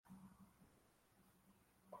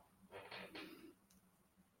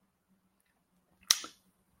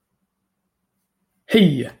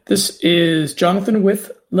Hey, this is Jonathan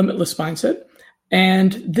with Limitless Mindset,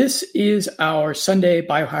 and this is our Sunday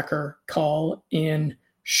Biohacker call-in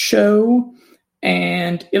show,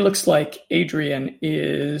 and it looks like Adrian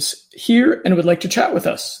is here and would like to chat with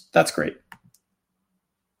us. That's great.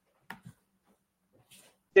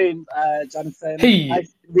 Jonathan. Hey,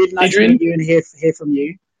 really nice Adrian? to meet you and hear from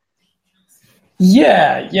you.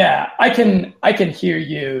 Yeah, I can hear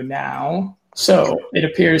you now. So it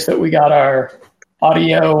appears that we got our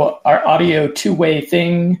audio two-way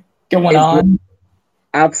thing going on.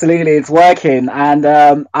 Absolutely, it's working, and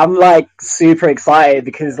I'm like super excited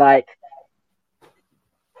because like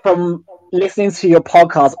from listening to your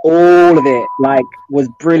podcast, all of it like was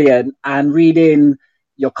brilliant, and reading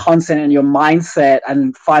your content and your mindset,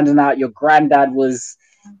 and finding out your granddad was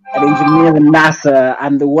an engineer in NASA,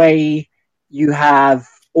 and the way you have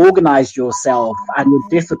organized yourself and your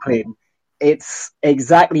discipline, it's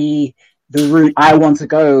exactly the route I want to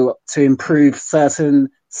go to improve certain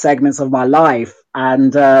segments of my life,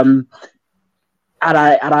 and I'm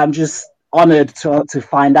just honored to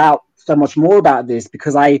find out so much more about this,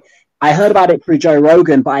 because I heard about it through Joe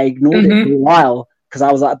Rogan, but I ignored it for a while because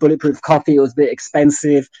I was like, Bulletproof Coffee, it was a bit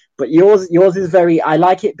expensive. But yours is very, I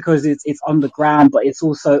like it because it's underground, but it's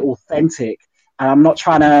also authentic, and I'm not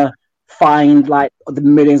trying to find like the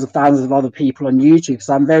millions of thousands of other people on YouTube.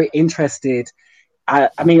 So I'm very interested. I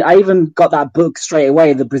mean, I even got that book straight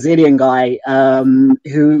away, the Brazilian guy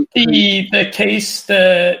who the case,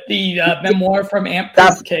 the memoir from Amp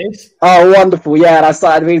Case. Oh, wonderful! Yeah, and I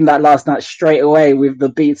started reading that last night straight away with the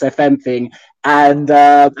Beats FM thing, and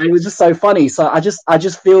it was just so funny. So I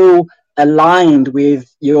just feel aligned with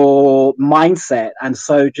your mindset, and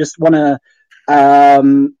so just want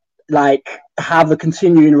to like have a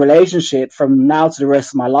continuing relationship from now to the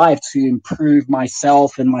rest of my life to improve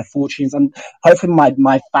myself and my fortunes, and hopefully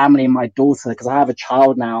my family and my daughter, because I have a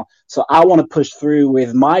child now. So I want to push through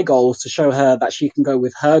with my goals to show her that she can go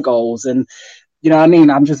with her goals. And you know what I mean?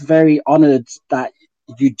 I'm just very honored that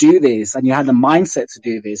you do this and you have the mindset to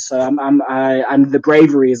do this. So and the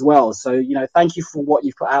bravery as well. So, you know, thank you for what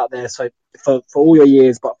you've put out there. So for all your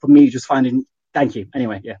years, but for me, just thank you.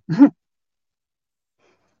 Anyway, yeah.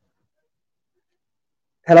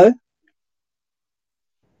 Hello?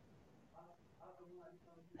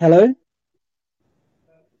 Hello?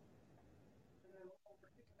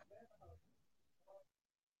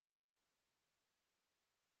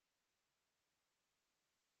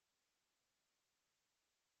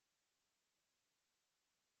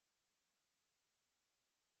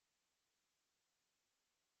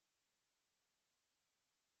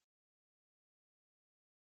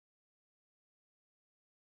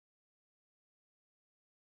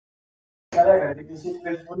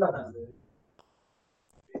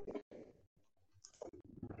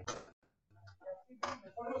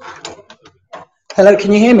 Hello,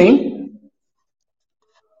 can you hear me?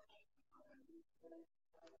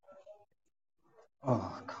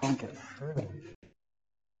 Oh, I can't get through.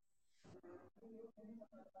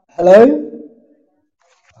 Hello?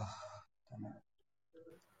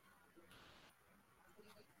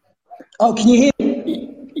 Oh, can you hear me?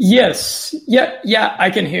 Yes. Yeah, I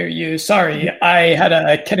can hear you. Sorry, I had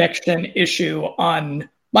a connection issue on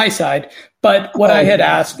my side. But what I had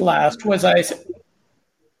asked last was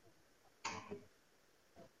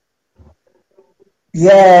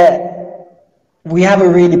Yeah, we have a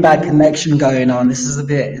really bad connection going on. This is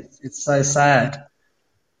it's so sad.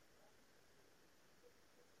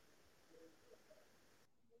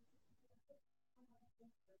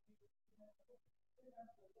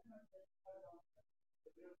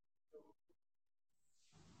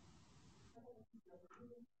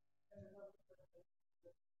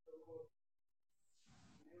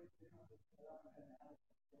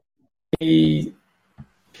 the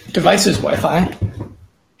device's Wi-Fi.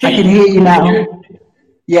 I can hear you now.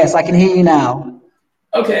 Yes, I can hear you now.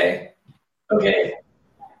 Okay.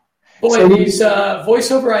 Boy, So these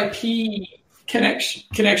voice over IP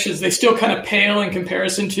connections, they still kind of pale in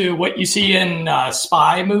comparison to what you see in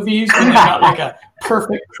spy movies when they got like a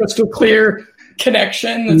perfect crystal clear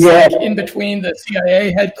connection that's like in between the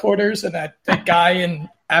CIA headquarters and that guy in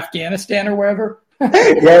Afghanistan or wherever.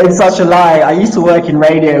 Yeah, it's such a lie. I used to work in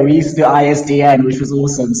radio. We used to do ISDN, which was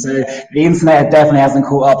awesome. So the internet definitely hasn't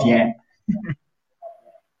caught up yet.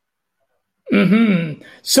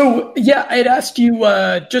 So, yeah, I'd asked you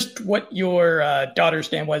just what your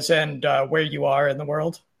daughter's name was and where you are in the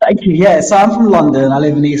world. Thank you. Yeah, so I'm from London. I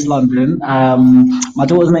live in East London. My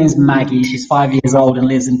daughter's name is Maggie. She's 5 years old and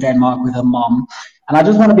lives in Denmark with her mom. And I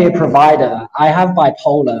just want to be a provider. I have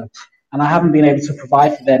bipolar. and I haven't been able to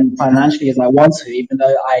provide for them financially as I want to, even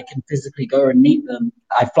though I can physically go and meet them.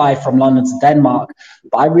 I fly from London to Denmark,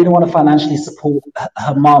 but I really want to financially support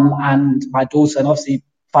her mum and my daughter, and obviously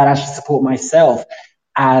financially support myself.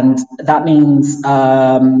 And that means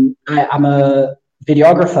I'm a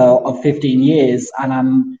videographer of 15 years, and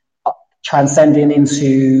I'm transcending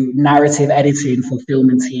into narrative editing for film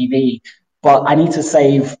and TV. But I need to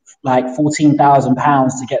save like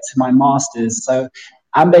 £14,000 to get to my master's. So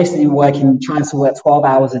I'm basically trying to work 12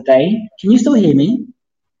 hours a day. Can you still hear me?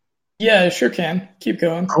 Yeah, sure can. Keep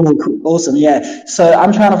going. Cool. Awesome. Yeah. So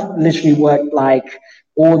I'm trying to literally work like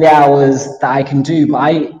all the hours that I can do, but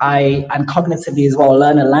I and cognitively as well,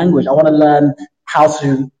 learn a language. I want to learn how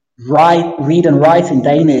to read and write in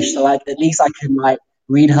Danish. So like at least I can like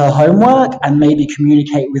read her homework and maybe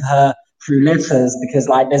communicate with her through letters, because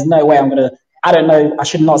like there's no way I don't know, I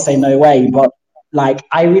should not say no way, but like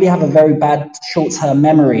I really have a very bad short-term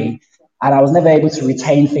memory, and I was never able to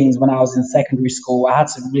retain things when I was in secondary school. I had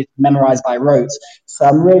to memorize by rote. So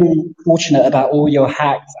I'm really fortunate about all your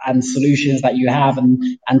hacks and solutions that you have,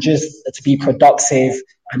 and just to be productive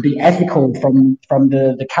and be ethical from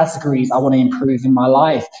the categories I want to improve in my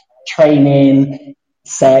life: training,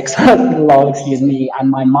 sex, excuse me,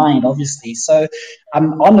 and my mind, obviously. So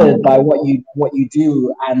I'm honored by what you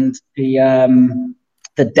do, and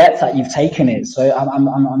the depth that you've taken it. So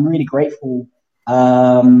I'm really grateful,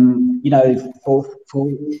 for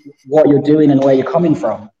what you're doing and where you're coming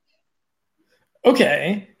from.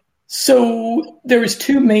 Okay. So there was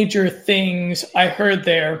two major things I heard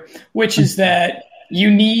there, which is that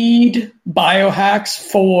you need biohacks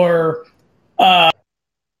for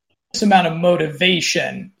this amount of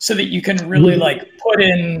motivation so that you can really like put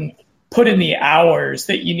in the hours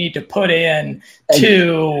that you need to put in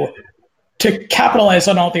to capitalize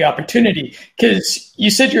on all the opportunity. Because you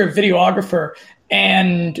said you're a videographer,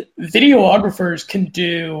 and videographers can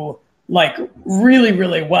do like really,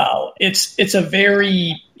 really well. It's a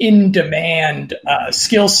very in-demand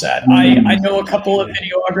skill set. I know a couple of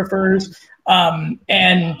videographers,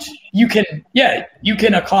 and you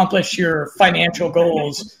can accomplish your financial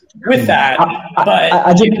goals with that.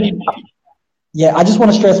 I just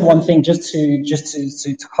want to stress one thing, just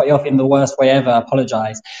to cut you off in the worst way ever. I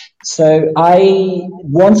apologize. So I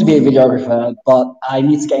want to be a videographer, but I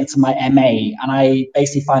need to get into my MA, and I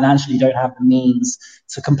basically financially don't have the means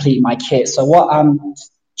to complete my kit. So what I'm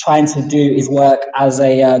trying to do is work as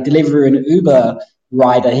a Deliveroo and Uber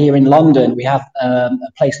rider here in London. We have a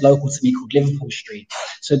place local to me called Liverpool Street.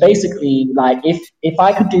 So basically, like if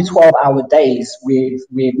I could do 12-hour days with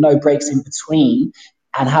no breaks in between,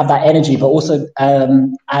 and have that energy, but also,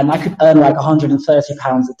 and I could earn like £130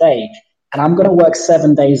 a day. And I'm going to work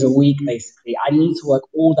 7 days a week, basically. I need to work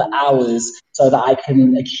all the hours so that I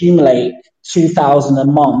can accumulate 2,000 a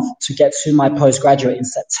month to get to my postgraduate in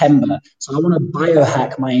September. So I want to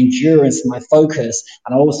biohack my endurance and my focus.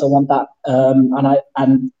 And I also want that,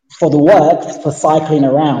 and for the work, for cycling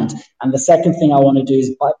around. And the second thing I want to do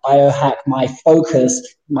is biohack my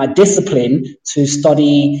focus, my discipline to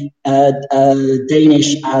study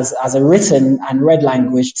Danish as a written and read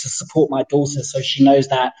language to support my daughter, so she knows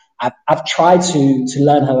that I've tried to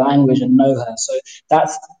learn her language and know her. So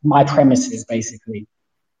that's my premises, basically.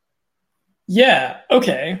 Yeah.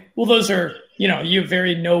 Okay. Well, those are, you have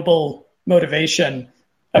very noble motivation,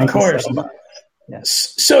 of Thank course. You so much.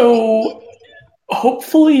 Yes. So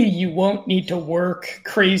hopefully you won't need to work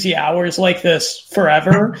crazy hours like this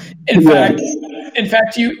forever. In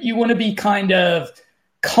fact, you want to be kind of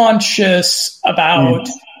conscious about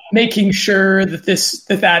making sure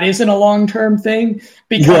that isn't a long-term thing,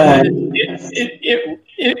 because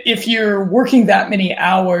if you're working that many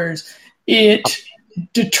hours, it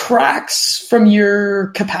detracts from your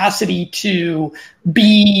capacity to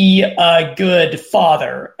be a good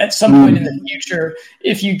father at some point in the future.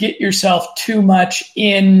 If you get yourself too much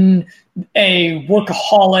in a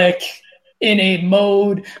workaholic, in a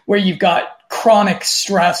mode where you've got chronic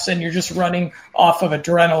stress and you're just running off of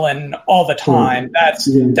adrenaline all the time, that's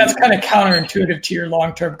kind of counterintuitive to your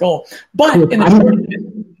long-term goal. But in the short,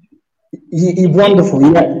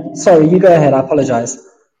 wonderful. Yeah. Sorry, you go ahead. I apologize.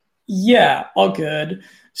 Yeah, all good.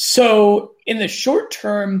 So in the short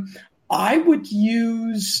term, I would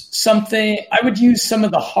use some of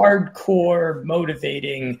the hardcore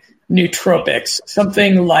motivating nootropics,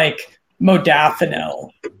 something like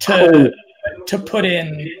modafinil, to put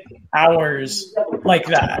in hours like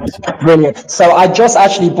that. Brilliant. So I just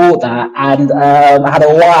actually bought that, and I had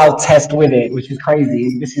a wild test with it, which is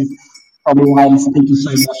crazy. This is probably why I'm speaking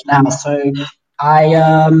so much now. So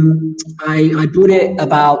I bought it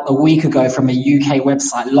about a week ago from a UK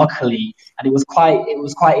website, luckily, and it was quite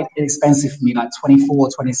expensive for me, like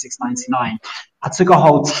 26.99. I took a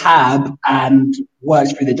whole tab and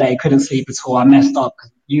worked through the day, couldn't sleep at all. I messed up.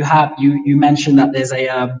 You mentioned that there's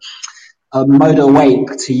a mode awake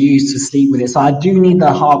to use to sleep with it. So I do need the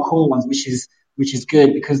hardcore ones, which is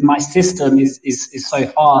good because my system is so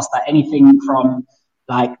fast that anything from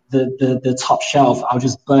like the top shelf, I'll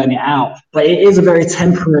just burn it out. But it is a very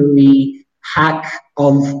temporary hack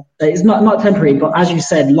of, it's not temporary, but as you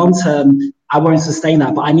said, long term, I won't sustain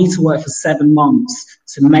that. But I need to work for 7 months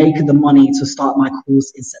to make the money to start my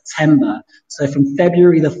course in September. So from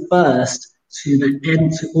February the 1st to the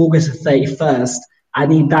end to August the 31st, I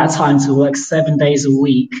need that time to work 7 days a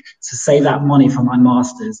week to save that money for my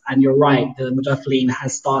master's. And you're right, the modafinil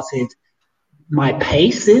has started my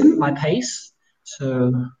pace.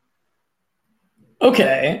 So.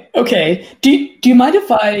 Okay. Do you mind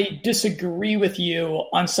if I disagree with you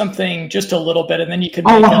on something just a little bit, and then you can?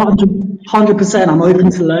 100%. I'm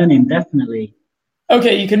open to learning, definitely.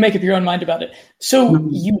 Okay, you can make up your own mind about it. So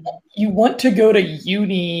you want to go to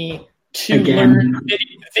uni to learn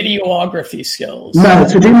videography skills? No,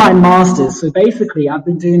 to do my master's. So basically, I've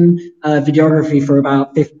been doing videography for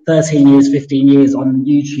about 15 years on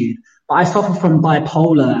YouTube. But I suffer from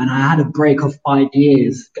bipolar, and I had a break of 5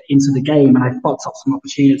 years into the game, and I fucked up some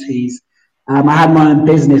opportunities. I had my own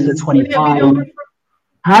business at 25.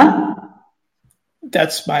 Huh?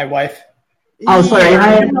 That's my wife. Oh, sorry.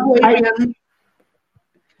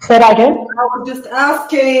 Say that again? I was just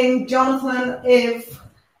asking Jonathan if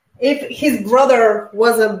his brother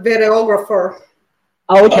was a videographer.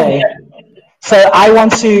 Oh, okay. So I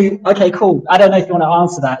want to... Okay, cool. I don't know if you want to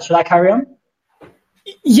answer that. Should I carry on?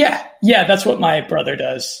 Yeah, that's what my brother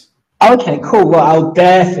does. Okay, cool. Well, I'll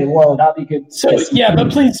definitely. Well, that'd be good. So yeah, but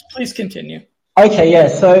please continue. Okay, yeah.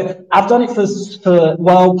 So I've done it for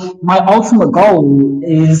my ultimate goal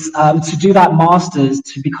is to do that master's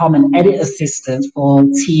to become an edit assistant for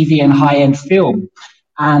TV and high-end film,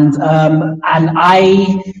 and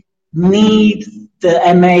I need the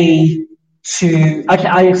MA to. Okay,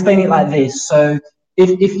 I explain it like this. So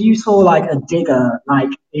if you saw like a digger, like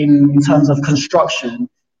in terms of construction,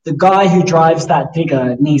 the guy who drives that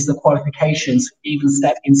digger needs the qualifications to even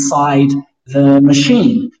step inside the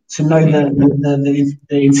machine to know the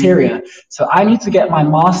interior. So I need to get my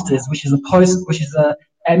master's, which is a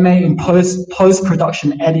MA in post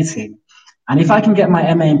production editing. And if I can get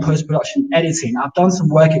my MA in post production editing, I've done some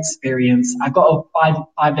work experience. I got a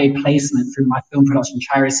five day placement through my film production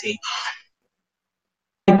charity.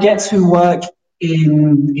 I get to work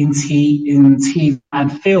in TV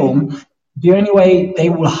and film. The only way they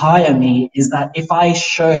will hire me is that if I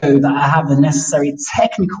show that I have the necessary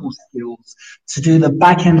technical skills to do the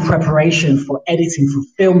back-end preparation for editing for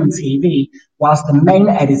film and TV, whilst the main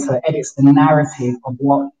editor edits the narrative of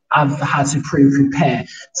what I've had to prepare.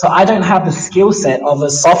 So I don't have the skill set of a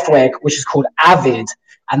software which is called Avid.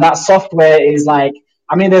 And that software is like,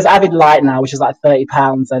 I mean, there's Avid Lite now, which is like £30,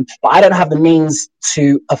 but I don't have the means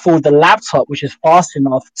to afford the laptop, which is fast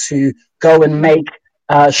enough to go and make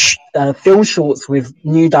film shorts with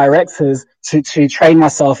new directors to train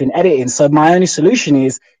myself in editing. So my only solution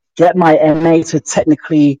is get my MA to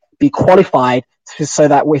technically be qualified so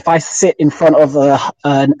that if I sit in front of a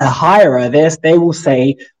hirer, they will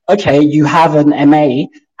say, okay, you have an MA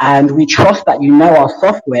and we trust that you know our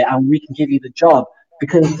software and we can give you the job.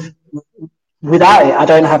 Because without it, I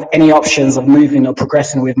don't have any options of moving or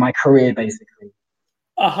progressing with my career, basically.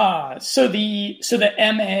 Aha. So the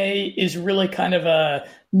MA is really kind of a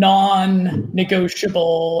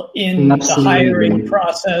non-negotiable in the hiring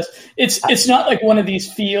process. It's not like one of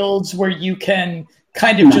these fields where you can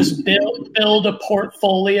kind of just build a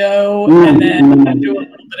portfolio and then do a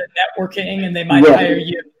little bit of networking and they might hire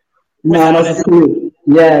you. No, that's true.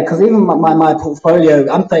 Yeah, because even my portfolio,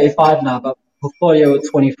 I'm 35 now, but portfolio at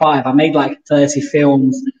 25, I made like 30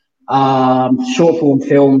 films, short form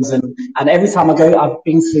films, and every time I've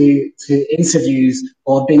been to interviews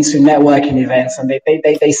or been to networking events, and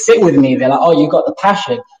they sit with me. They're like, "Oh, you got the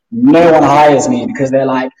passion." No one hires me because they're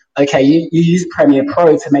like, "Okay, you use Premiere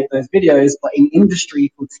Pro to make those videos, but in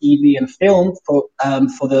industry for TV and film for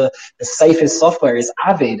the safest software is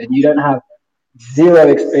Avid, and you don't have zero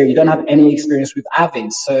experience. You don't have any experience with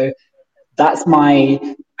Avid." So that's my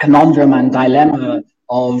conundrum and dilemma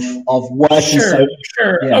of working. Sure.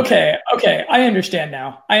 Yeah. Okay. I understand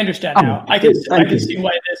now. I can see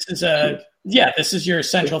why this is your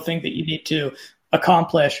essential thing that you need to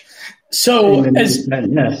accomplish. So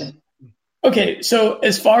so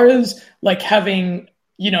as far as like having,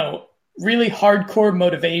 really hardcore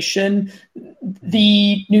motivation,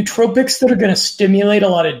 the nootropics that are going to stimulate a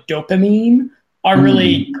lot of dopamine are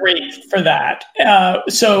really great for that.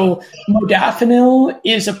 So modafinil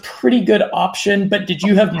is a pretty good option, but did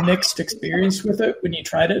you have mixed experience with it when you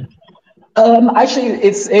tried it? Actually,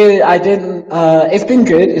 it's been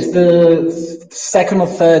good. It's the second or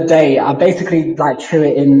third day. I basically like chew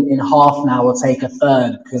it in half now or take a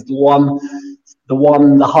third, because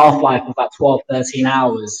the half-life was about 12, 13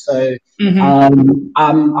 hours. So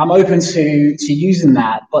I'm open to using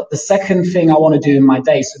that. But the second thing I want to do in my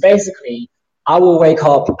day, so basically I will wake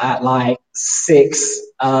up at like 6.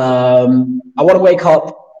 I want to wake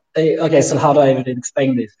up. Okay, so how do I even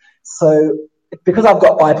explain this? So because I've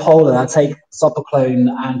got bipolar, I take Zopiclone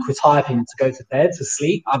and quetiapine to go to bed, to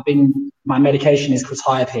sleep. My medication is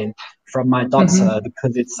quetiapine from my doctor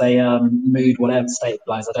because it's a mood, whatever,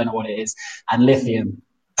 stabilizer, I don't know what it is, and lithium.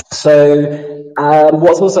 So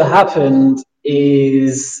what's also happened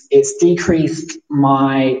is it's decreased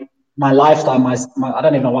my lifestyle, I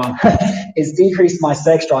don't even know why. It's decreased my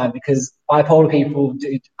sex drive, because bipolar people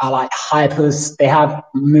are like they have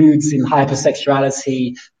moods in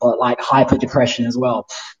hypersexuality, but like hyper depression as well.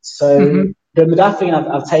 So the modafinil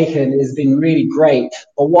I've taken has been really great.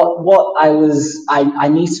 But what I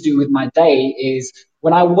need to do with my day is,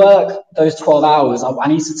 when I work those 12 hours, I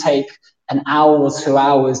need to take an hour or 2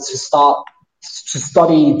 hours to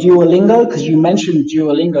study Duolingo, because you mentioned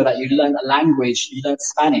Duolingo, that you learn a language, you learn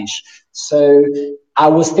Spanish. So I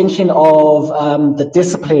was thinking of the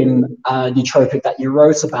discipline nootropic that you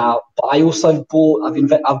wrote about, but I also I've bought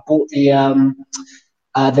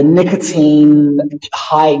the nicotine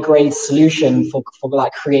high grade solution for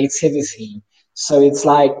like creativity. So it's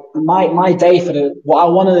like my day what I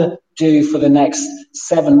want to do for the next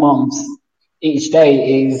 7 months each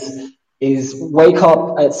day is wake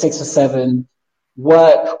up at 6 or 7,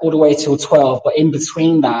 work all the way till 12, but in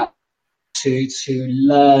between that, to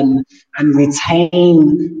learn and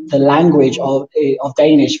retain the language of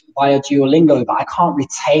Danish via Duolingo, but I can't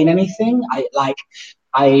retain anything.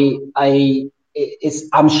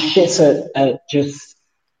 I'm shit at just.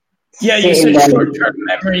 Yeah, you said short-term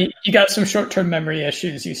memory. You got some short-term memory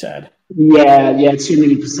issues, you said. Yeah, too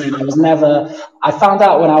many %. I found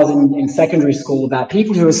out when I was in secondary school that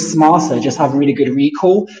people who are smarter just have really good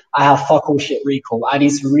recall. I have fuck all shit recall. I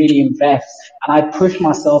need to really invest, and I push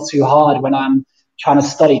myself too hard when I'm trying to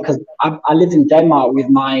study, because I lived in Denmark with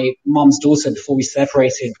my mum's daughter before we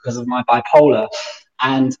separated because of my bipolar.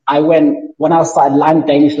 And when I started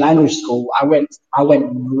Danish language school, I went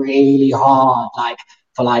really hard,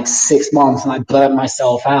 for 6 months, and I burnt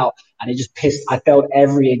myself out, and it just I failed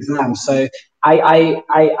every exam. So I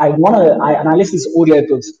listen to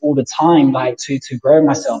audiobooks all the time, to grow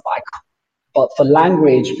myself. But for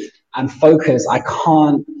language and focus, I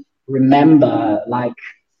can't remember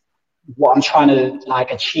what I'm trying to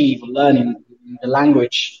achieve learning the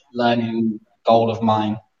language learning goal of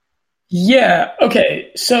mine. Yeah.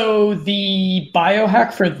 Okay. So the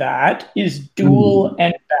biohack for that is dual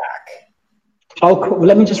and back. Oh, cool.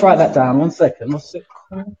 Let me just write that down. 1 second.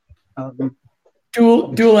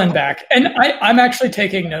 Dual and back. And I'm actually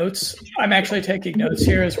taking notes. I'm actually taking notes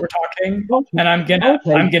here as we're talking, and I'm gonna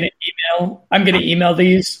email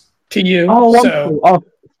these to you. Oh, wonderful. Oh,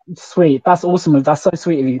 sweet. That's awesome. That's so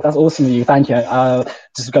sweet of you. That's awesome of you. Thank you.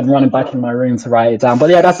 Just going running back in my room to write it down. But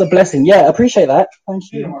yeah, that's a blessing. Yeah, appreciate that.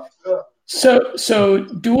 Thank you. So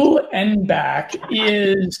dual and back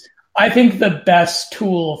is, I think, the best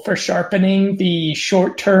tool for sharpening the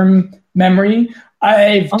short-term memory.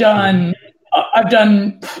 I've done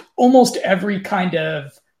almost every kind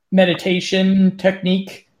of meditation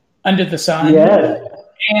technique under the sun. Yeah.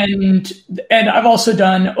 And I've also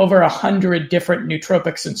done over 100 different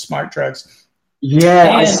nootropics and smart drugs.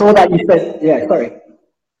 Yeah, I saw that you said. Yeah, sorry.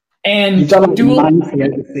 And you've done 90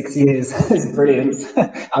 over 6 years. It's brilliant.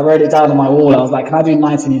 I wrote it down on my wall. I was like, can I do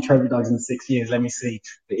 90 nootropic drugs in 6 years? Let me see.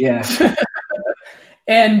 But yeah.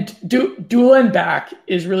 And dual and back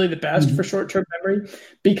is really the best for short-term memory,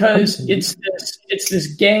 because it's this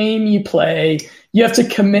game you play. You have to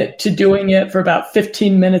commit to doing it for about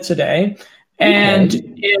 15 minutes a day. And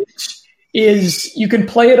you can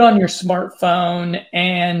play it on your smartphone,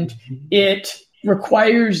 and it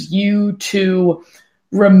requires you to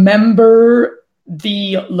remember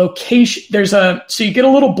the location. So you get a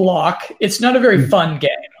little block. It's not a very fun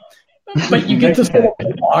game, but you get this little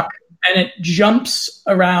block, and it jumps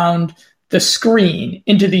around the screen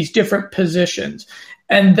into these different positions.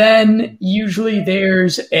 And then usually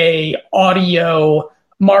there's a audio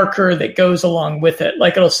marker that goes along with it.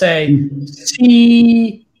 Like it'll say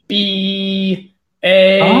C, B,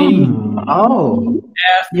 A,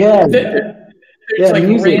 F. Yeah. There's like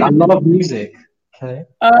music. random, I love music. Okay.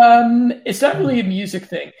 it's not really a music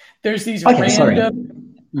thing. There's these Okay, sorry.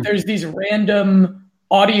 there's these random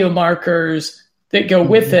audio markers that go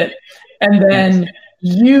with it, and then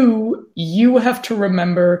you have to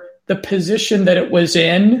remember the position that it was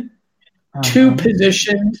in, two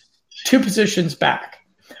positions back,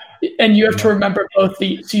 and you have to remember both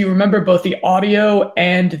the audio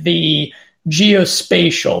and the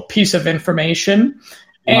geospatial piece of information,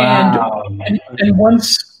 and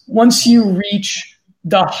once you reach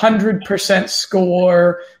the 100%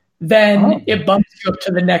 score, then it bumps you up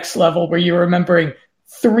to the next level where you're remembering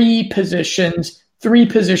three positions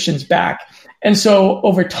back. And so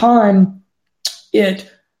over time, it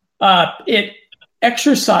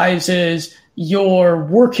exercises your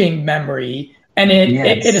working memory, and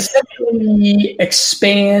it essentially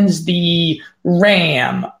expands the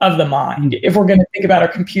RAM of the mind. If we're going to think about our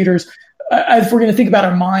computers, if we're going to think about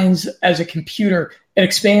our minds as a computer, it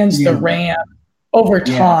expands the RAM over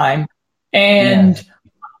time. And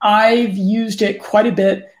I've used it quite a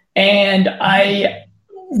bit, and I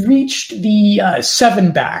reached the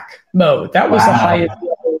 7 back mode. That was the highest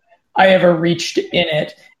level I ever reached in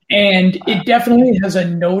it. And it definitely has a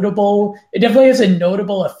notable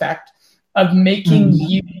effect of making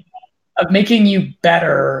you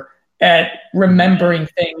better at remembering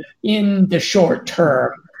things in the short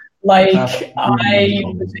term. Like I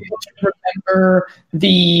was able to remember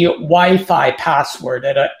the Wi-Fi password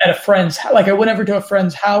at a friend's. Like I went over to a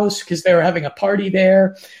friend's house because they were having a party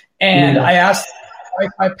there, and I asked the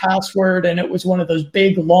Wi-Fi password, and it was one of those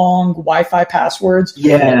big long Wi-Fi passwords.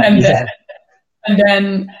 And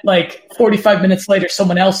then like 45 minutes later,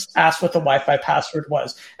 someone else asked what the Wi-Fi password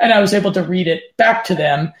was, and I was able to read it back to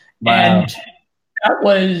them, and that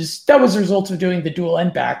was the result of doing the dual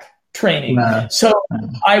end back training. So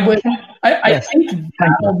I think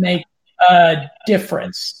that will make a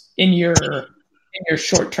difference in your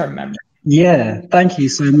short-term memory. Yeah, thank you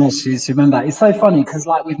so much to remember that. It's so funny because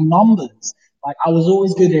like with numbers, like I was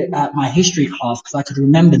always good at my history class because I could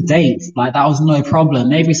remember dates. Like that was no problem.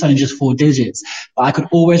 Maybe it's only just 4 digits, but I could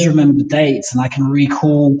always remember dates, and I can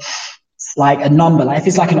recall like a number. Like if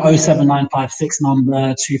it's like an 07956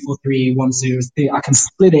 number, 243103, I can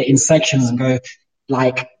split it in sections and go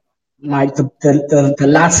like the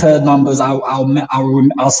latter numbers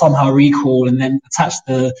I'll somehow recall, and then attach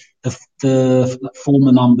the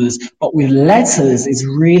former numbers. But with letters, it's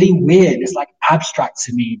really weird. It's like abstract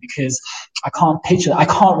to me because I can't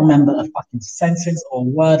remember a fucking sentence or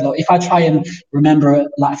word. Like if I try and remember,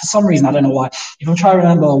 like for some reason I don't know why, if I try to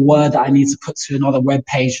remember a word that I need to put to another web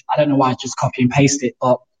page, I don't know why, I just copy and paste it.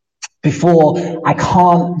 But before, I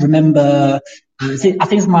can't remember. I think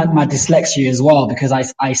it's my dyslexia as well, because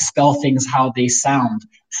I spell things how they sound.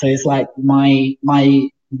 So it's like my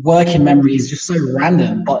working memory is just so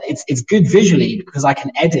random, but it's good visually because I can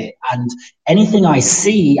edit, and anything I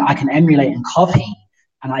see I can emulate and copy,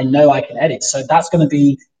 and I know I can edit. So that's going to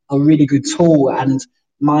be a really good tool. And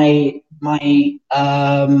I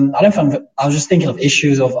was just thinking of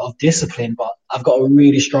issues of discipline, but I've got a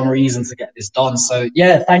really strong reason to get this done. So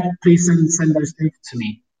yeah, please send those through to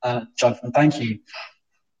me. Jonathan, thank you.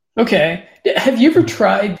 Okay. Have you ever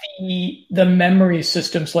tried the memory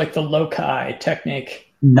systems like the loci technique?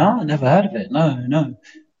 No, I never heard of it. No.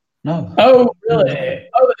 Oh, really?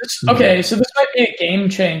 Oh, okay. So this might be a game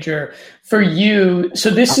changer for you. So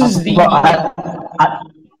this is the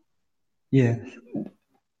yeah.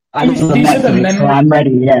 These are the memory. So I'm ready.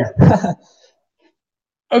 Yeah.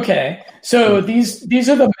 Okay. So these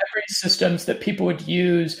are the memory systems that people would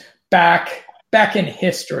use back in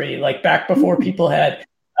history, like back before people had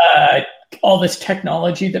all this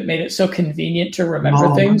technology that made it so convenient to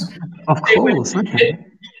remember things. Of course.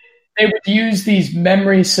 They would use these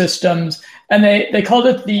memory systems, and they called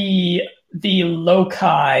it the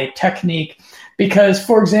loci technique because,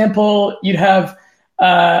 for example, you'd have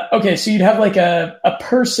you'd have like a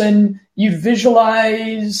person, you'd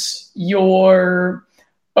visualize the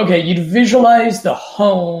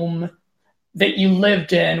home that you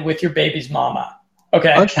lived in with your baby's mama.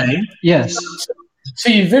 Okay. Yes. So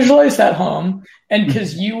you visualize that home, and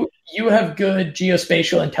because you have good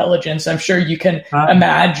geospatial intelligence, I'm sure you can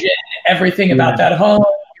imagine everything about that home.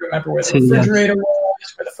 You remember where the refrigerator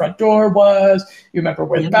was, where the front door was. You remember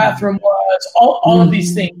where the bathroom was. All of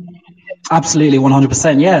these things. Absolutely,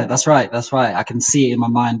 100%. Yeah, that's right. I can see it in my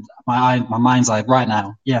mind, my mind's eye right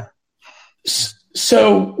now. Yeah.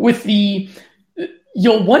 So with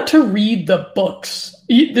you'll want to read the books.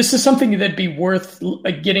 This is something that'd be worth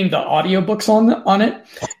getting the audiobooks on it.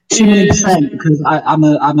 200%, because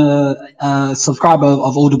I'm a subscriber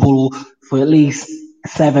of Audible for at least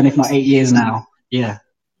 7, if not 8 years now. Yeah.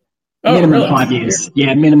 Oh, Minimum really? 5 years.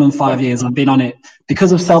 Yeah, minimum 5 years. I've been on it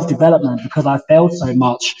because of self-development, because I failed so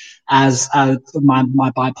much as my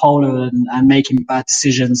bipolar and making bad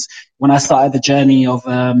decisions. When I started the journey of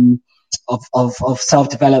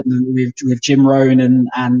self-development with Jim Rohn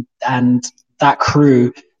and that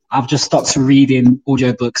crew, I've just stopped reading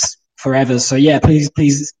audiobooks forever. So yeah, please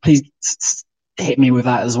hit me with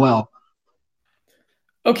that as well.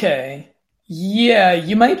 Okay. Yeah,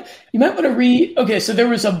 you might want to read. Okay, so there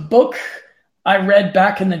was a book I read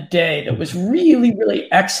back in the day that was really,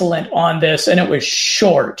 really excellent on this, and it was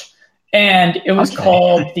short, and it was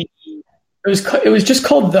called it was just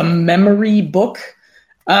called The Memory Book.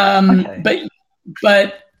 But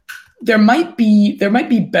there might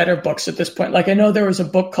be better books at this point. Like I know there was a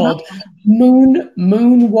book called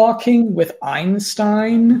Moonwalking with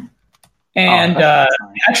Einstein. And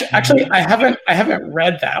actually, I haven't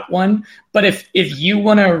read that one. But if you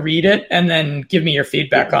want to read it and then give me your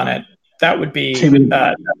feedback on it, that would be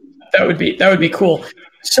cool.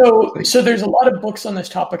 So there's a lot of books on this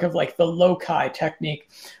topic of like the loci technique,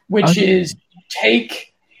 which is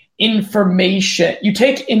take information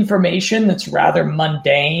that's rather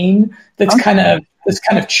mundane, that's kind of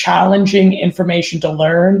challenging information to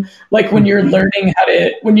learn. Like when you're learning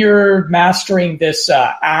when you're mastering this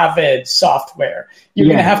Avid software, you're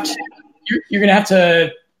gonna have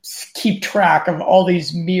to keep track of all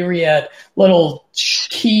these myriad little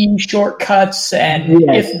key shortcuts and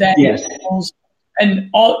if then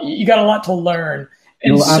and all. You got a lot to learn,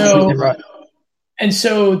 and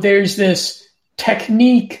so there's this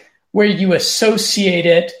technique where you associate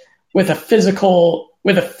it with a physical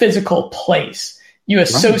place. You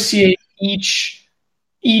associate each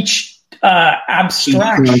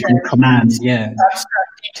abstraction commands,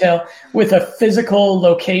 abstract detail with a physical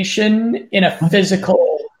location in a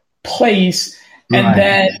physical place, and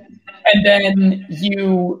then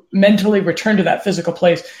you mentally return to that physical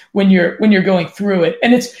place when you're going through it.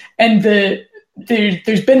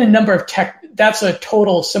 There's been a number of that's a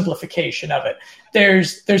total simplification of it.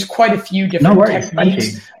 There's quite a few different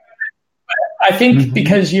techniques. I think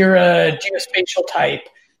because you're a geospatial type,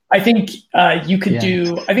 I think you could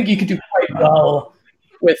do quite well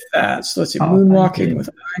with that. So let's see, Moonwalking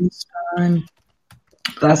with Einstein.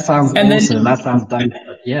 That sounds awesome. That sounds dope.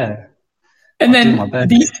 Yeah. And then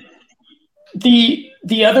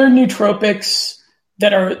the other nootropics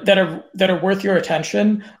that are worth your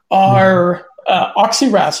attention are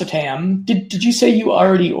oxiracetam. Did you say you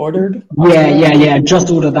already ordered? Yeah.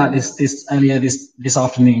 Just ordered that this earlier this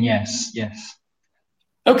afternoon. Yes.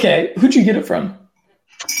 Okay. Who'd you get it from?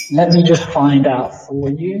 Let me just find out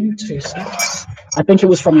for you. 2 seconds. I think it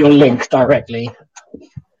was from your link directly.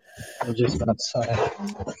 I'm just gonna say.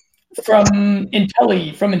 From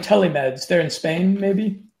IntelliMeds. They're in Spain,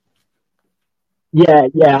 maybe. Yeah.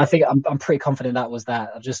 I think I'm pretty confident that was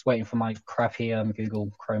that. I'm just waiting for my crappy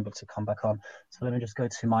Google Chromebook to come back on. So let me just go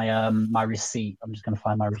to my my receipt. I'm just gonna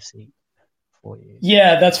find my receipt for you.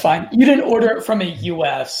 Yeah, that's fine. You didn't order it from a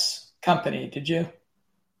US company, did you?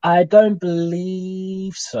 I don't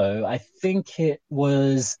believe so. I think it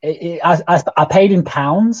was. I paid in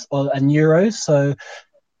pounds and euros. So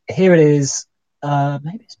here it is.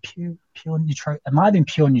 Maybe it's pure neutro. It might have been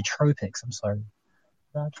pure nootropics. I'm sorry.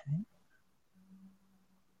 Okay.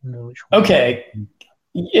 No, which one? Okay.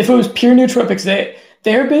 If it was pure nootropics,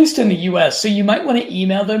 they're based in the US, so you might want to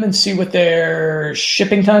email them and see what their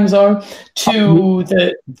shipping times are to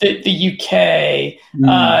the UK.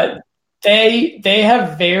 They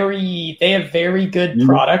have very good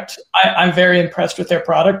product. I'm very impressed with their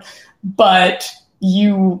product, but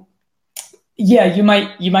you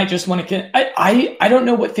might just want to. I don't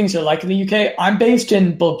know what things are like in the UK. I'm based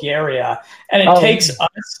in Bulgaria, and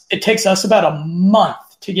it takes us about a month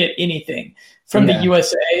to get anything from the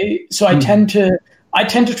USA. So I tend to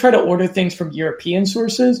try to order things from European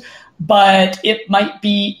sources, but it might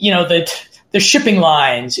be the shipping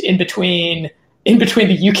lines in between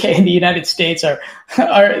the UK and the United States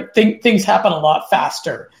things happen a lot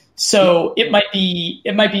faster. So it might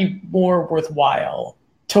be more worthwhile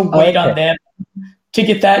to wait on them to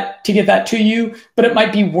get that to you, but it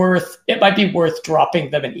might be worth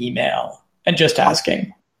dropping them an email and just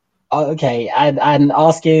asking. Okay, and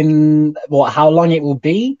asking how long it will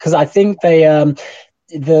be, because I think they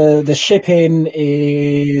the shipping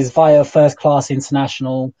is via first class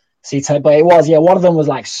international. But it was, one of them was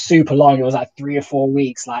like super long. It was like 3 or 4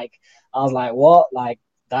 weeks. Like I was like, what? Like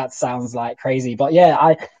that sounds like crazy. But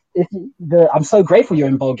yeah, I'm so grateful you're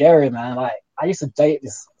in Bulgaria, man. Like I used to date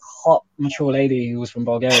this hot, mature lady who was from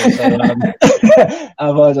Bulgaria. So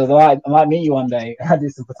I might meet you one day. I do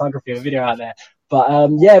some photography and video out there.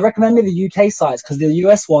 But yeah, recommend me the UK sites, because the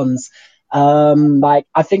US ones, like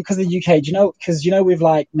I think because the UK, because with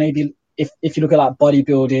like maybe if you look at like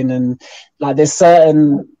bodybuilding and like there's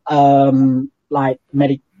certain like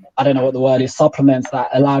I don't know what the word is, supplements that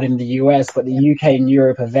are allowed in the US, but the UK and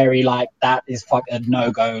Europe are very like, that is a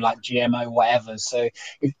no-go, like GMO, whatever. So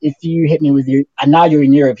if you hit me with you, and now you're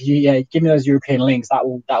in Europe, give me those European links. That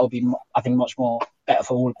will be, I think, much more better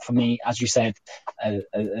for me, as you said,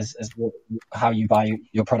 as how you buy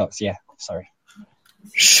your products. Yeah, sorry.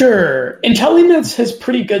 Sure. IntelliMeds has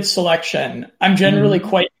pretty good selection. I'm generally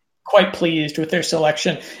quite pleased with their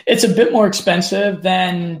selection. It's a bit more expensive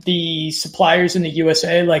than the suppliers in the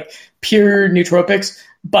USA, like Pure Nootropics,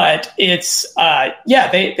 but it's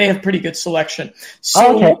they have pretty good selection.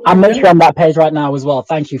 So okay, I'm literally on that page right now as well.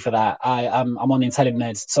 Thank you for that. I'm on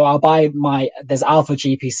IntelliMeds, so I'll buy there's Alpha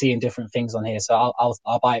GPC and different things on here, so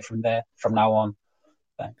I'll buy it from there from now on.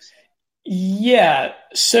 Thanks. Yeah,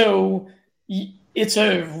 so it's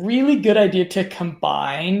a really good idea to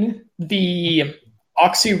combine the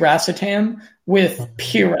oxiracetam with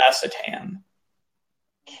piracetam.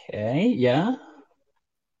 Okay, yeah.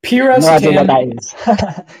 Piracetam. No idea what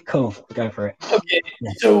that is. Cool, go for it. Okay,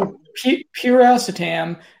 yeah. So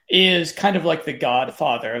piracetam is kind of like the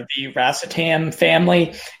godfather of the racetam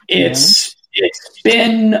family. It's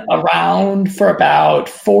been around for about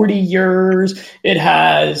 40 years. It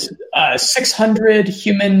has 600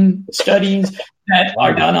 human studies that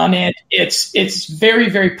are done on it. It's very,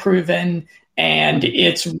 very proven, and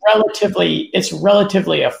it's relatively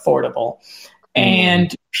affordable.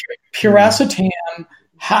 And piracetam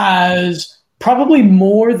has probably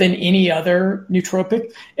more than any other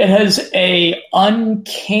nootropic. It has a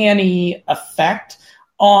uncanny effect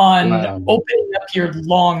on opening up your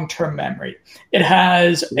long-term memory. It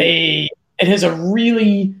has a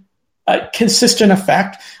really consistent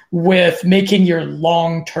effect with making your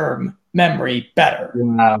long-term memory better.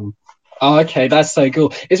 Wow. Oh, okay, that's so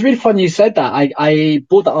cool. It's really funny you said that. I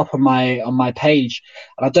brought that up on my page,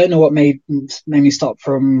 and I don't know what made me stop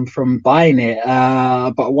from buying it.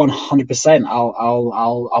 But 100%,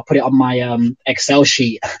 I'll put it on my Excel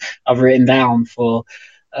sheet I've written down for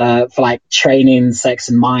like training, sex,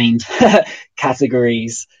 and mind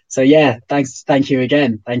categories. So yeah, thank you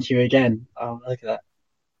again. Oh, look at that.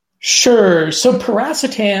 Sure. So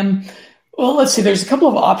piracetam. Well, let's see. There's a couple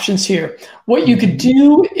of options here. What you could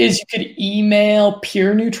do is you could email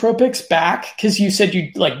Pure Nootropics back, because you said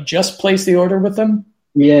you'd like just place the order with them.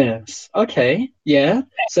 Yes. Okay. Yeah.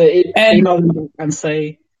 So email them and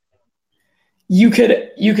say you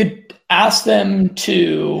could ask them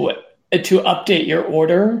to update your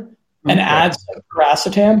order and add some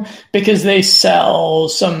piracetam, because they sell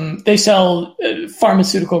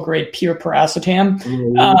pharmaceutical grade pure piracetam.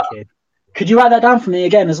 Okay. Could you write that down for me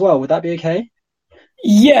again as well? Would that be okay?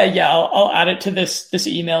 Yeah. I'll add it to this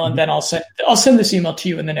email, and then I'll send this email to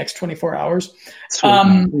you in the next 24 hours.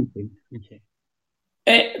 Thank you.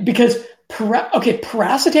 Because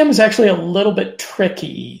piracetam is actually a little bit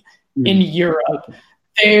tricky in Europe.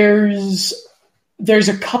 There's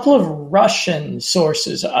a couple of Russian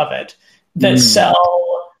sources of it that sell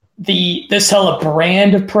a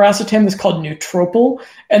brand of piracetam that's called Nootropol,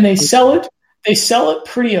 and they sell it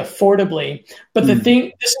pretty affordably. But this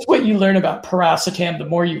is what you learn about piracetam the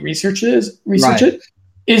more you research it,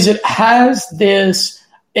 is it has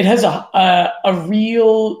a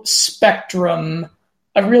real spectrum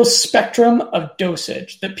of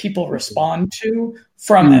dosage that people respond to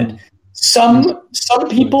from it. Some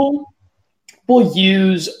people will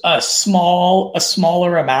use a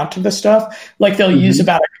smaller amount of the stuff. Like they'll use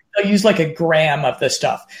like a gram of the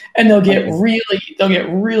stuff, and they'll get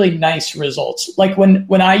really nice results. Like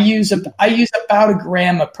when I use about a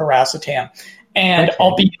gram of piracetam, and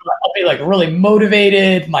I'll be like really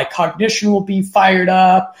motivated. My cognition will be fired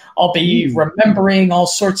up. I'll be remembering all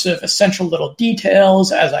sorts of essential little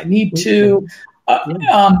details as I need to.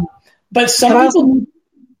 But some people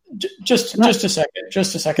just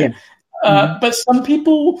a second. But some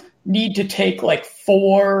people need to take like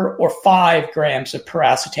 4 or 5 grams of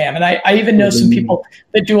piracetam, and I even know some people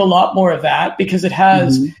that do a lot more of that, because it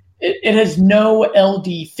has no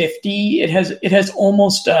LD50. It has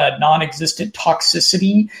almost non-existent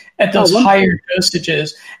toxicity at those higher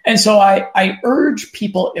dosages, and so I urge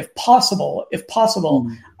people, if possible,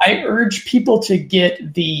 I urge people to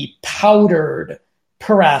get the powdered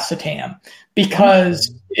piracetam,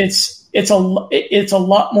 because it's a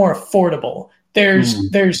lot more affordable.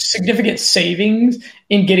 There's significant savings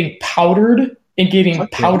in getting powdered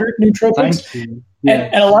nootropics,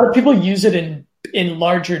 and a lot of people use it in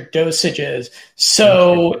larger dosages.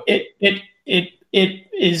 So it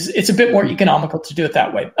it's a bit more economical to do it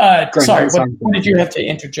that way. Great, Sorry, that what did you have to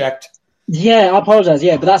interject? Yeah, I apologize.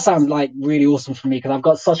 Yeah, but that sounds like really awesome for me because I've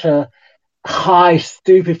got such a high,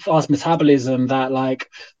 stupid fast metabolism that like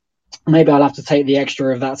maybe I'll have to take the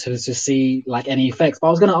extra of that to see like any effects. But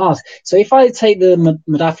I was going to ask, so if I take the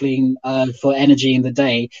modafinil for energy in the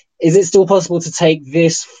day, is it still possible to take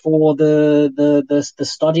this for the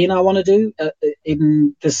studying I want to do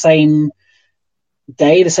in the same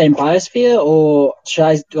day, the same biosphere, or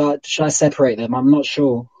should I separate them? I'm not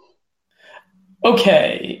sure.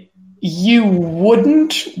 Okay, you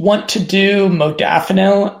wouldn't want to do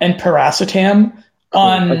modafinil and paracetam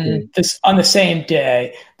on the same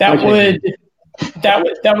day. That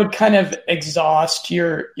would kind of exhaust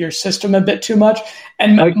your system a bit too much.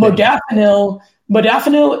 And modafinil,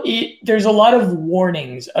 there's a lot of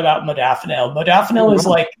warnings about modafinil.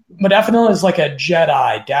 Modafinil is like a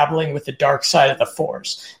Jedi dabbling with the dark side of the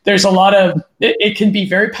Force. There's a lot of it can be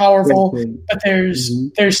very powerful, but there's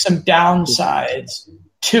some downsides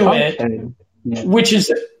to it, which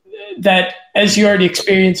is that, as you already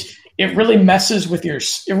experienced, it really messes with your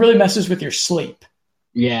sleep.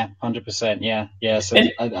 Yeah, 100%. Yeah. So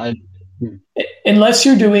unless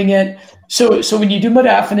you're doing it, so when you do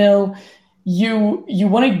modafinil, you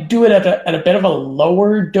want to do it at a bit of a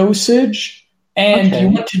lower dosage, and you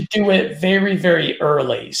want to do it very, very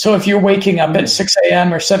early. So if you're waking up at 6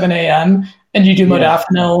 a.m. or 7 a.m. and you do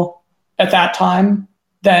modafinil at that time,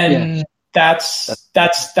 then that's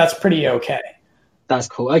pretty okay. That's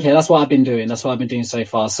cool. Okay, that's what I've been doing. That's what I've been doing so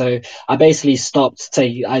far. So I basically stopped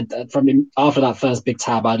taking. After that first big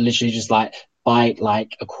tab, I'd literally just like bite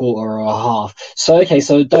like a quarter or a half. So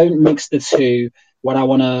so don't mix the two when I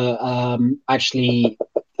want to actually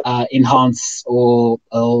enhance or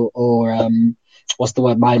what's the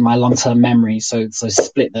word? My long-term memory. So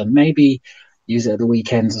split them. Maybe use it at the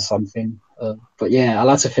weekends or something. But yeah, I'll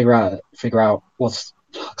have to figure out what's,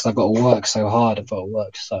 because I've got to work so hard.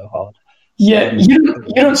 Yeah, you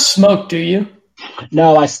don't smoke, do you?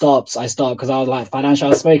 No, I stopped because I was like financial. I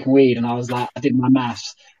was smoking weed, and I was like, I did my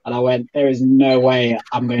maths, and I went, there is no way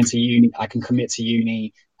I'm going to uni. I can commit to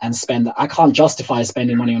uni and spend. I can't justify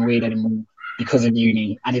spending money on weed anymore because of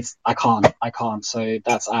uni, and I can't. So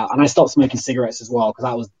that's out. And I stopped smoking cigarettes as well because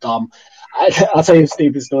that was dumb. I'll tell you a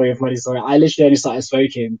stupid story, a funny story. I literally only started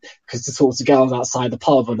smoking because to talk to girls outside the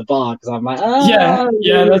pub or the bar because I'm like,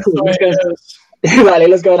 that's cool. the way it is. Like,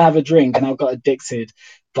 let's go and have a drink, and I got addicted.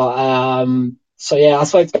 But so yeah, I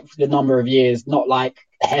smoked for the number of years, not like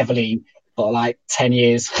heavily, but like 10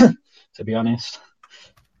 years, to be honest.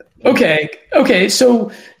 Okay.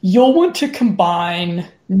 So you'll want to combine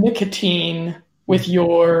nicotine with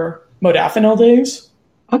your modafinil days.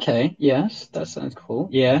 Okay. Yes, that sounds cool.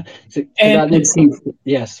 Yeah. So and that nicotine,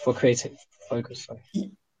 yes, for creative focus. Sorry.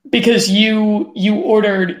 Because you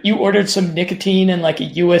ordered some nicotine in like a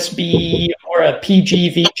USB or a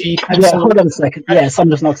PGVG. Yeah, hold on a second. Yeah,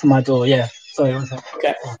 someone just knocked on my door. Yeah, sorry, one second.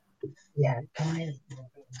 Okay. Yeah,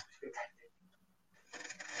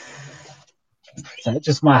 so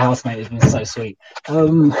just my housemate has been so sweet.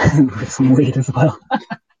 With some weed as well.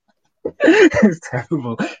 It's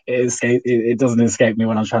terrible. It doesn't escape me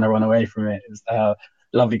when I'm trying to run away from it. It's,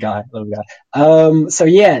 lovely guy. So I've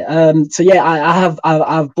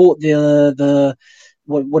bought the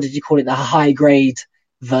what did you call it? The high grade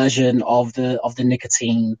version of the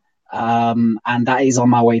nicotine, and that is on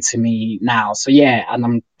my way to me now. So yeah, and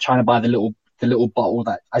I'm trying to buy the little bottle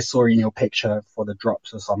that I saw in your picture for the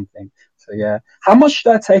drops or something. So yeah, how much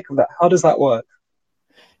should I take of that? How does that work?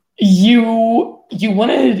 You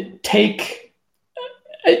want to take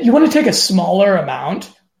a smaller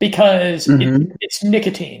amount because it's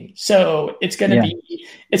nicotine, so it's going to be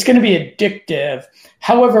addictive.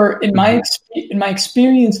 However, in my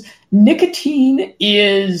experience, nicotine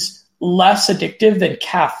is less addictive than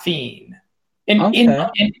caffeine.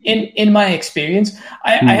 In my experience,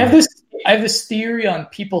 I have this theory on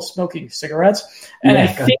people smoking cigarettes, and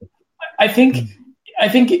I think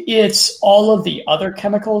it's all of the other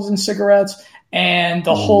chemicals in cigarettes and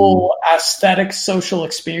the whole aesthetic social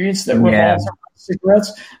experience that revolves around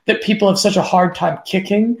cigarettes that people have such a hard time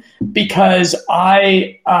kicking, because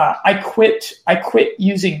I quit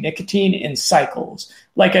using nicotine in cycles.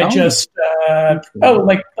 Like just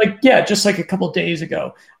like a couple of days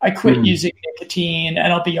ago, I quit using nicotine,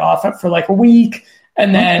 and I'll be off it for like a week.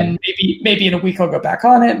 And then maybe in a week I'll go back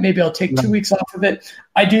on it. Maybe I'll take 2 weeks off of it.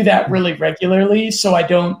 I do that really regularly, so I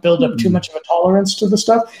don't build up too much of a tolerance to the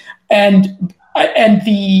stuff. And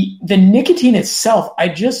the nicotine itself, I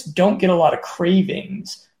just don't get a lot of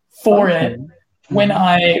cravings for it when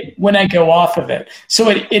I go off of it. So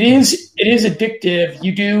it is addictive.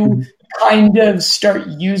 You do kind of start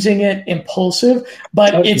using it impulsive,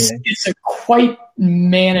 but it's a quite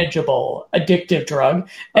manageable addictive drug,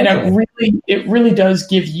 and it really does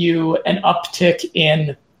give you an uptick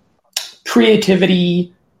in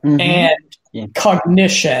creativity and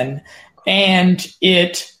cognition, and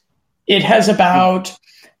it has about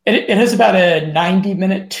a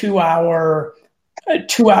 90-minute, 2-hour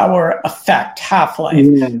effect half-life.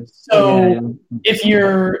 So if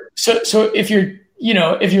you're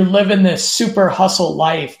if you're living this super hustle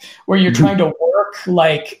life where you're trying to work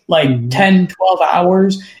like 10, 12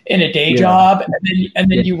 hours in a day job,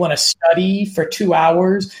 and then you want to study for 2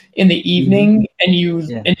 hours in the evening, and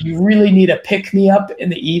you really need a pick-me-up in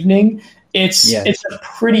the evening, it's a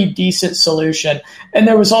pretty decent solution. And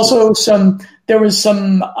there was also some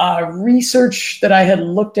research that I had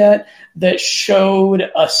looked at that showed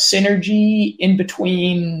a synergy in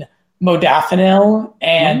between modafinil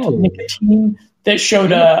and nicotine that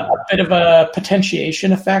showed a bit of a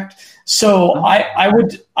potentiation effect. So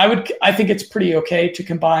I think it's pretty okay to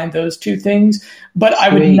combine those two things, but I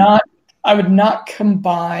would not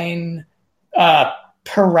combine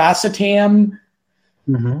piracetam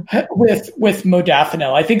with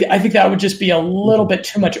modafinil. I think that would just be a little bit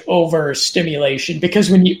too much overstimulation, because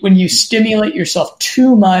when you stimulate yourself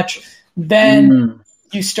too much, then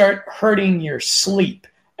you start hurting your sleep.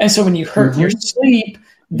 And so when you hurt your sleep,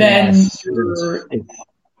 then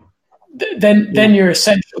you're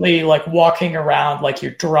essentially like walking around like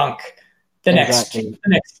you're drunk the next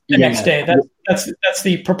day. That's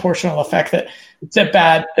the proportional effect that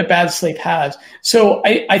bad sleep has. So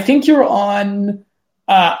I think you're on.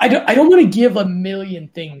 I don't want to give a million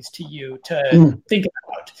things to you to think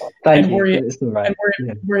about and worry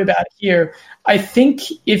about here. I think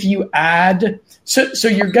if you add, so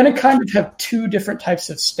you're going to kind of have two different types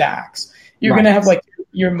of stacks. You're going to have like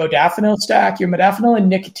your modafinil stack, your modafinil and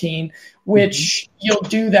nicotine, which you'll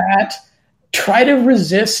do that. Try to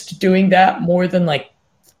resist doing that more than like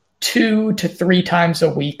 2 to 3 times a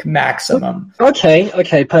week maximum. Okay,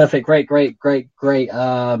 perfect, great.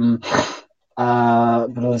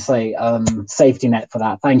 Safety net for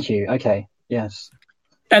that. Thank you. Okay, yes.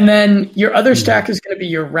 And then your other stack is going to be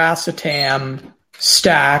your racetam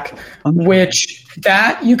stack, which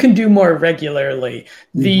that you can do more regularly.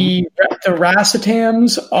 The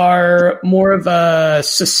racetams are more of a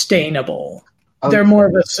sustainable. They're more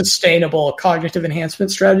of a sustainable cognitive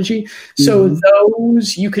enhancement strategy. So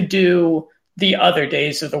those you could do the other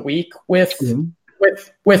days of the week with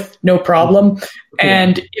no problem.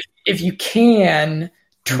 And if you can,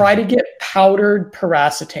 try to get powdered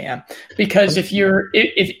piracetam, because if you're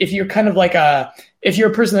kind of like if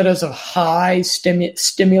you're a person that has a high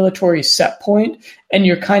stimulatory set point and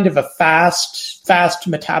you're kind of a fast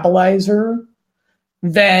metabolizer,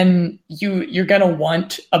 then you're going to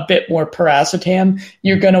want a bit more piracetam.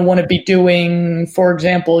 You're going to want to be doing, for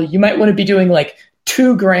example, you might want to be doing like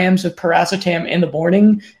 2 grams of piracetam in the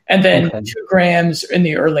morning and then 2 grams in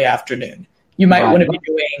the early afternoon. You might want to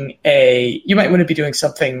be doing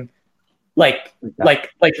something like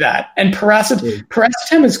that. And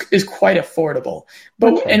piracetam is quite affordable.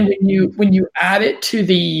 But and when you add it to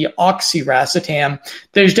the oxiracetam,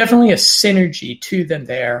 there's definitely a synergy to them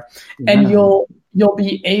there. And you'll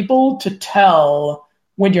be able to tell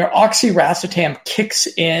when your oxiracetam kicks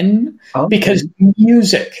in, because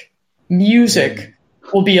music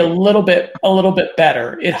will be a little bit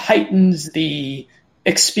better. It heightens the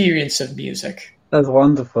experience of music. That's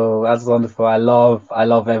wonderful. I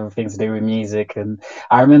love everything to do with music. And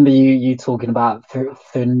I remember you talking about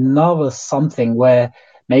another something where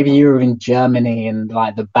maybe you were in Germany and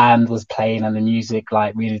like the band was playing and the music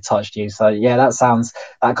like really touched you. So yeah,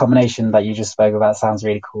 that combination that you just spoke about sounds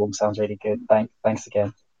really cool. Sounds really good. Thanks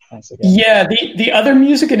again. Yeah, the other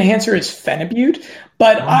music enhancer is phenibut,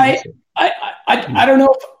 but I don't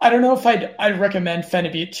know if I'd recommend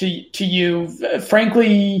phenibut to you.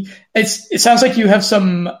 Frankly, it sounds like you have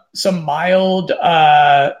some mild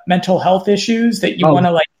mental health issues that you want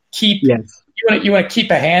to like keep. Yes. You want to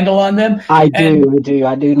keep a handle on them. I do.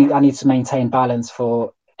 I need to maintain balance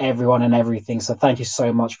for everyone and everything. So thank you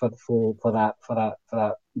so much for that.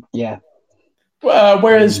 Yeah.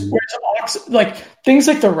 Whereas like things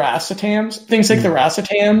like the racetams,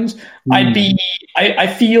 I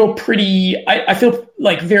feel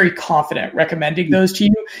like very confident recommending those to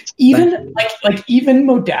you. Even even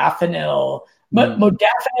modafinil. But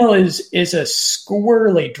modafinil is a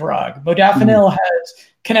squirrely drug. Modafinil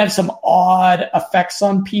can have some odd effects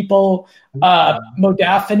on people.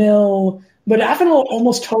 Modafinil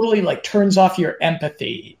almost totally like turns off your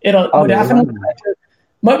empathy.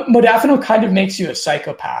 Modafinil kind of makes you a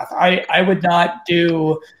psychopath. I would not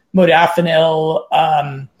do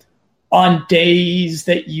modafinil on days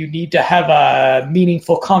that you need to have a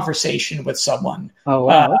meaningful conversation with someone. Oh,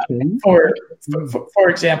 wow. Okay. For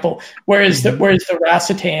example, whereas the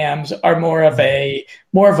racetams are more of a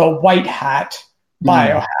white hat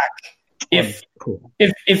biohack, if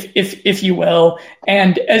you will.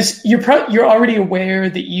 And as you're already aware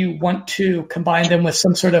that you want to combine them with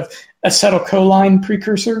some sort of acetylcholine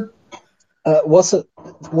precursor. What's a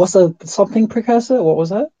something precursor? What was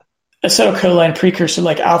that? Acetylcholine precursor,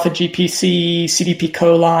 like alpha GPC, CDP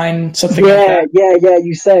choline, something like that. Yeah.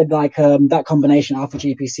 You said like that combination alpha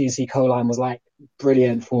GPC and C choline was like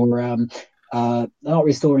brilliant for not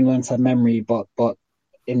restoring long-term memory, but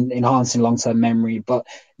enhancing long-term memory. But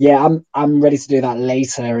yeah, I'm ready to do that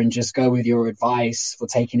later and just go with your advice for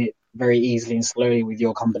taking it very easily and slowly with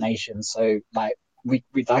your combination. So like we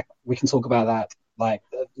can talk about that like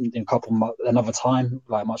in another time,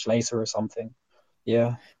 like much later or something.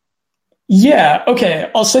 Yeah. Yeah. Okay.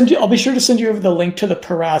 I'll be sure to send you over the link to the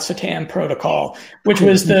piracetam protocol, which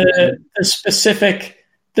was the specific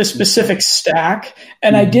stack.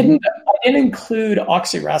 And I didn't include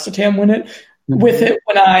oxiracetam with it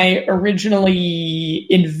when I originally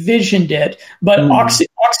envisioned it, but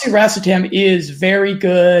oxiracetam is very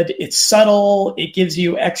good. It's subtle. It gives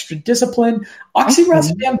you extra discipline.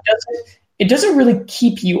 Oxiracetam doesn't really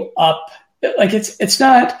keep you up. Like it's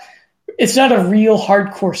not a real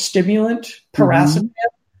hardcore stimulant. Paracetam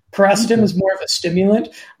is more of a stimulant,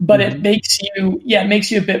 but it makes you a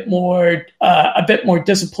bit more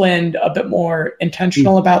disciplined, a bit more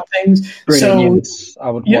intentional about things. Brilliant. So I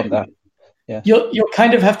would want that. Yeah. You'll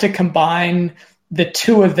kind of have to combine the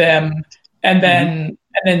two of them and then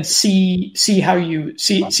see how you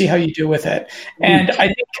do with it. And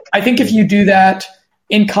I think if you do that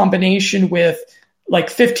in combination with like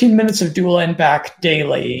 15 minutes of dual NBAC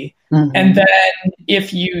daily, and then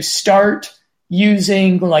if you start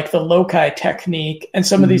using like the loci technique and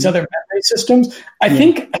some of these other memory systems, I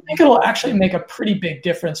think it'll actually make a pretty big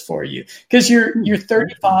difference for you, because you're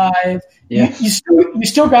 35. Yeah. You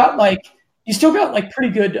still got like pretty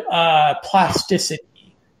good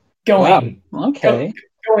plasticity going. Wow. Okay.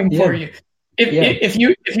 Going for you. If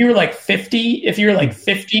you were like 50,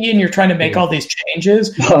 and you're trying to make all these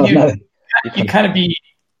changes, you kind of be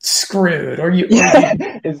screwed,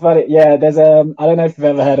 It's funny. Yeah, there's I don't know if you've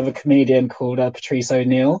ever heard of a comedian called Patrice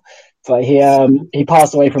O'Neill, but he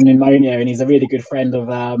passed away from pneumonia, and he's a really good friend of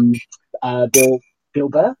Bill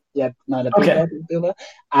Burr. Yeah, no, Bill Burr.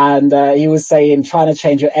 And he was saying trying to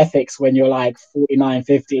change your ethics when you're like 49,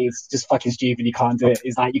 50 is just fucking stupid. You can't do it.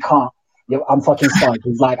 He's like, you can't. I'm fucking stuck.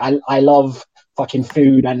 He's like, I love fucking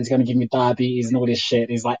food and it's going to give me diabetes and all this shit.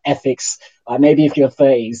 He's like, ethics, like maybe if you're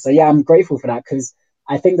 30. So yeah, I'm grateful for that, because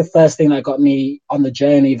I think the first thing that got me on the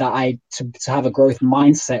journey that to have a growth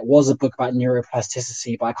mindset was a book about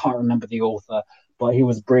neuroplasticity, but I can't remember the author, but he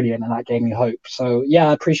was brilliant and that gave me hope. So yeah,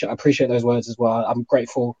 I appreciate those words as well. I'm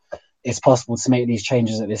grateful it's possible to make these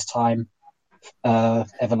changes at this time.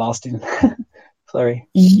 Everlasting. Sorry.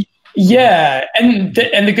 Yeah, and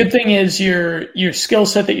the good thing is your skill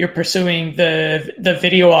set that you're pursuing, the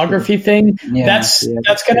videography thing, that's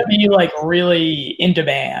going to be like really in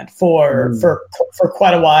demand for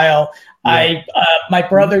quite a while. Yeah. My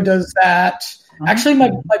brother does that. Actually,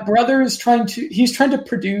 my brother is trying to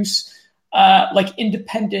produce like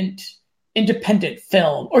independent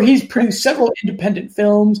film, or he's produced several independent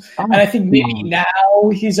films, and I think maybe now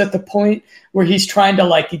he's at the point where he's trying to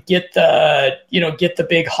like get the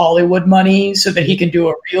big Hollywood money so that he can do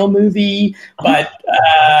a real movie. But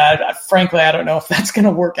frankly, I don't know if that's going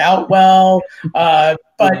to work out well.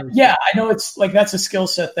 But yeah, I know it's like that's a skill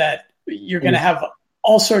set that you're going to have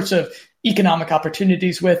all sorts of economic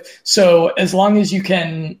opportunities with. So as long as you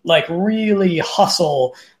can like really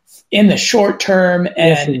hustle in the short term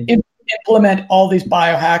and implement all these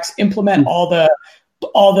biohacks, implement all the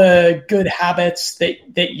good habits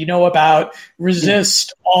that you know about,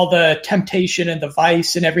 resist all the temptation and the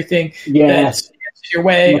vice and everything that's your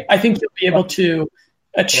way, I think you'll be able to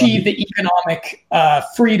achieve the economic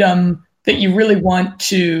freedom that you really want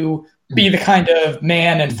to be the kind of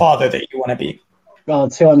man and father that you want to be. Well,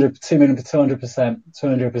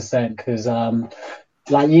 200%, because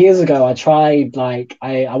like years ago, I tried, like,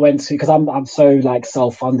 I went to, because I'm so like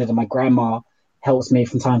self-funded and my grandma helps me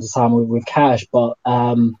from time to time with cash. But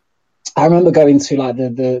I remember going to like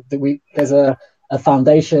there's a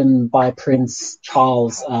foundation by Prince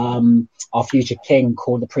Charles, our future king,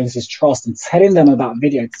 called the Prince's Trust, and telling them about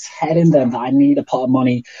video, telling them that I need a pot of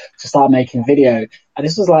money to start making video. And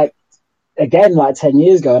this was like, again, like 10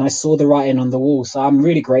 years ago, and I saw the writing on the wall. So I'm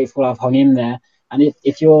really grateful I've hung in there. And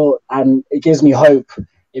if you're, and it gives me hope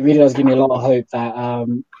it really does give me a lot of hope that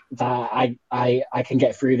I can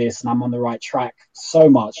get through this and I'm on the right track so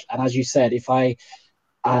much. And as you said, if I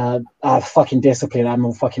fucking discipline, I'm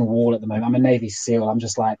on fucking wall at the moment. I'm a Navy SEAL. I'm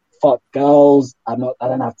just like, fuck girls. I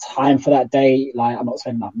don't have time for that day. Like, I'm not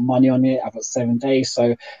spending that money on it. I've got 7 days.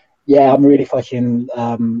 So yeah, I'm really fucking,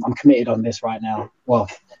 I'm committed on this right now. Well,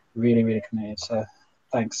 really, really committed. So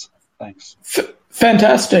thanks.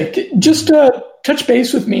 Fantastic. Just touch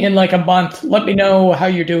base with me in like a month. Let me know how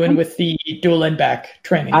you're doing with the dual end back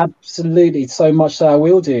training. Absolutely. So much so I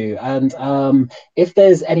will do. And if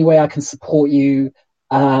there's any way I can support you,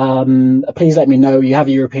 please let me know. You have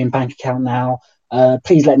a European bank account now.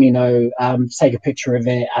 Please let me know. Take a picture of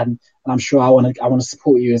it, and I'm sure I want to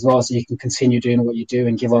support you as well, so you can continue doing what you do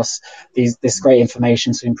and give us this great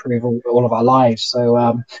information to improve all of our lives.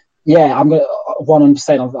 So yeah, I'm gonna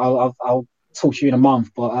 100%. I'll talk to you in a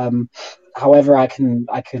month, but however I can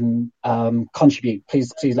contribute.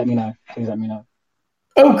 Please let me know. Please let me know.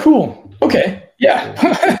 Oh, cool. Okay. Yeah.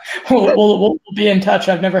 we'll be in touch.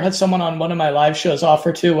 I've never had someone on one of my live shows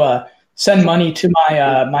offer to send money to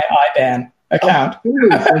my IBAN account.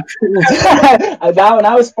 Now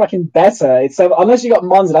it's fucking better. It's so, unless you got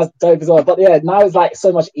Monzo, that's dope as well. But yeah, now it's like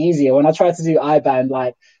so much easier. When I tried to do IBAN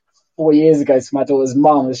like 4 years ago to my daughter's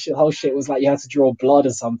mum, the whole shit was like you had to draw blood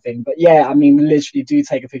or something. But yeah, I mean, literally do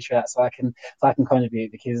take a picture of that so I can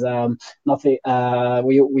contribute, because nothing.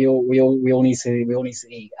 We all need to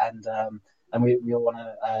eat, and we all want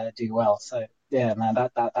to do well. So yeah, man,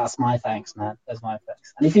 that's my thanks, man. That's my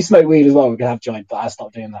thanks. And if you smoke weed as well, we can have joint. But I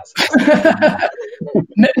stopped doing that. So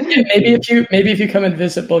maybe if you come and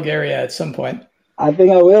visit Bulgaria at some point. I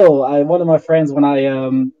think I will. One of my friends, when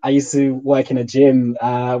I used to work in a gym,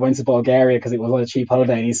 went to Bulgaria because it was on a cheap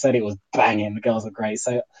holiday, and he said it was banging. The girls were great.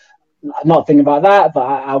 So I'm not thinking about that, but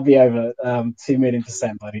I'll be over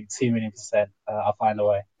 2,000,000%, buddy. 2,000,000%. I'll find a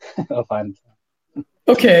way. I'll find.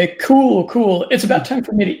 Okay, cool. It's about time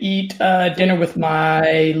for me to eat dinner with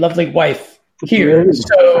my lovely wife here.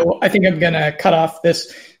 So I think I'm going to cut off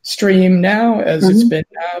this stream now, as it's been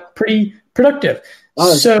pretty productive.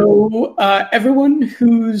 So everyone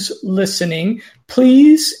who's listening,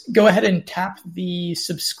 please go ahead and tap the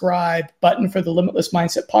subscribe button for the Limitless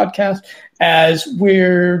Mindset podcast, as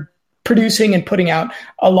we're producing and putting out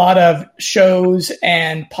a lot of shows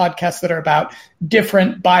and podcasts that are about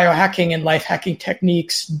different biohacking and life hacking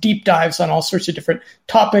techniques, deep dives on all sorts of different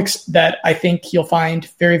topics that I think you'll find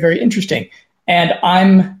very, very interesting. And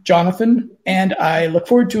I'm Jonathan, and I look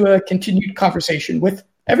forward to a continued conversation with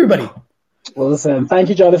everybody. Awesome. Thank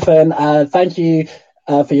you, Jonathan. Thank you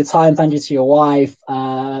for your time. Thank you to your wife.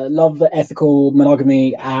 Love the ethical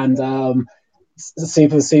monogamy, and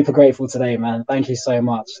super grateful today, man. Thank you so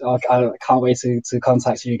much. I can't wait to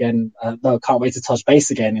contact you again. Can't wait to touch base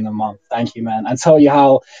again in a month. Thank you, man. And tell you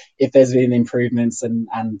how, if there's been improvements and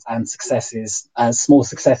successes, small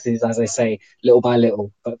successes, as I say, little by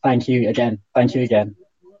little. But thank you again.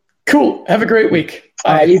 Cool. Have a great week.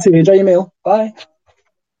 Bye. You too. Enjoy your meal. Bye.